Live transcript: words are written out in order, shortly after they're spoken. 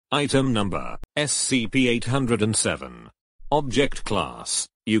Item number, SCP-807. Object Class,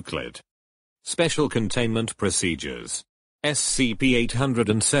 Euclid. Special Containment Procedures.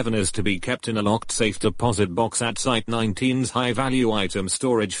 SCP-807 is to be kept in a locked safe deposit box at Site-19's high-value item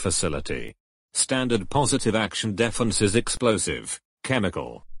storage facility. Standard positive action defenses explosive,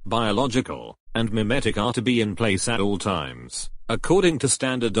 chemical, biological, and mimetic are to be in place at all times, according to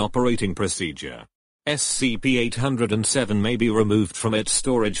standard operating procedure. SCP-807 may be removed from its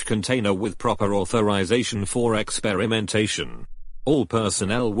storage container with proper authorization for experimentation. All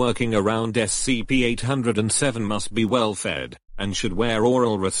personnel working around SCP-807 must be well fed, and should wear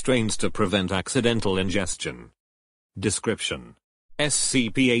oral restraints to prevent accidental ingestion. Description: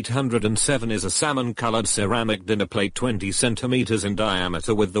 SCP-807 is a salmon-colored ceramic dinner plate 20 cm in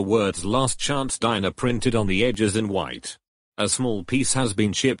diameter with the words Last Chance Diner printed on the edges in white. A small piece has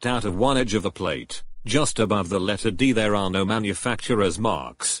been chipped out of one edge of the plate. Just above the letter D there are no manufacturer's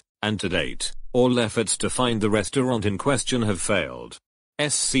marks, and to date, all efforts to find the restaurant in question have failed.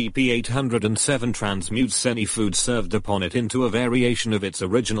 SCP-807 transmutes any food served upon it into a variation of its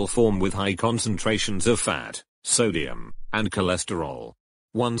original form with high concentrations of fat, sodium, and cholesterol.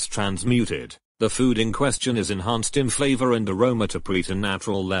 Once transmuted, the food in question is enhanced in flavor and aroma to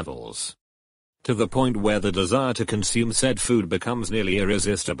preternatural levels, to the point where the desire to consume said food becomes nearly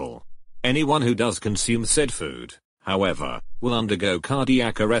irresistible. Anyone who does consume said food, however, will undergo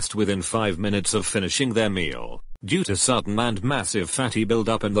cardiac arrest within 5 minutes of finishing their meal, due to sudden and massive fatty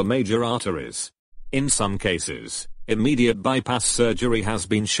buildup in the major arteries. In some cases, immediate bypass surgery has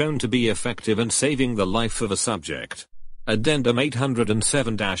been shown to be effective in saving the life of a subject. Addendum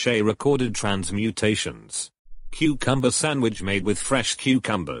 807-A recorded transmutations. Cucumber sandwich made with fresh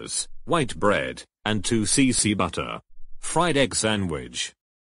cucumbers, white bread, and 2 cc butter. Fried egg sandwich.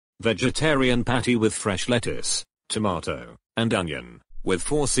 Vegetarian patty with fresh lettuce, tomato, and onion, with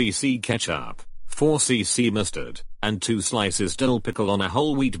 4 cc ketchup, 4 cc mustard, and 2 slices dill pickle on a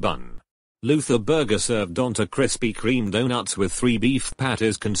whole wheat bun. Luther burger served onto crispy cream donuts with 3 beef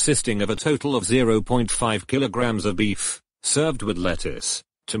patties consisting of a total of 0.5 kilograms of beef, served with lettuce,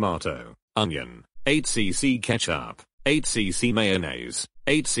 tomato, onion, 8 cc ketchup, 8 cc mayonnaise,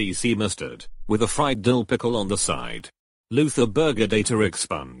 8 cc mustard, with a fried dill pickle on the side. Luther burger data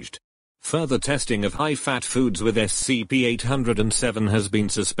expunged. Further testing of high-fat foods with SCP-807 has been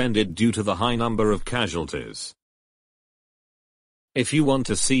suspended due to the high number of casualties. If you want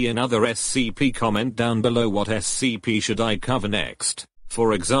to see another SCP, comment down below what SCP should I cover next.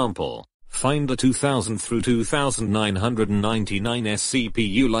 For example, find the 2000 through 2999 SCP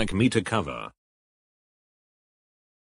you'd like me to cover.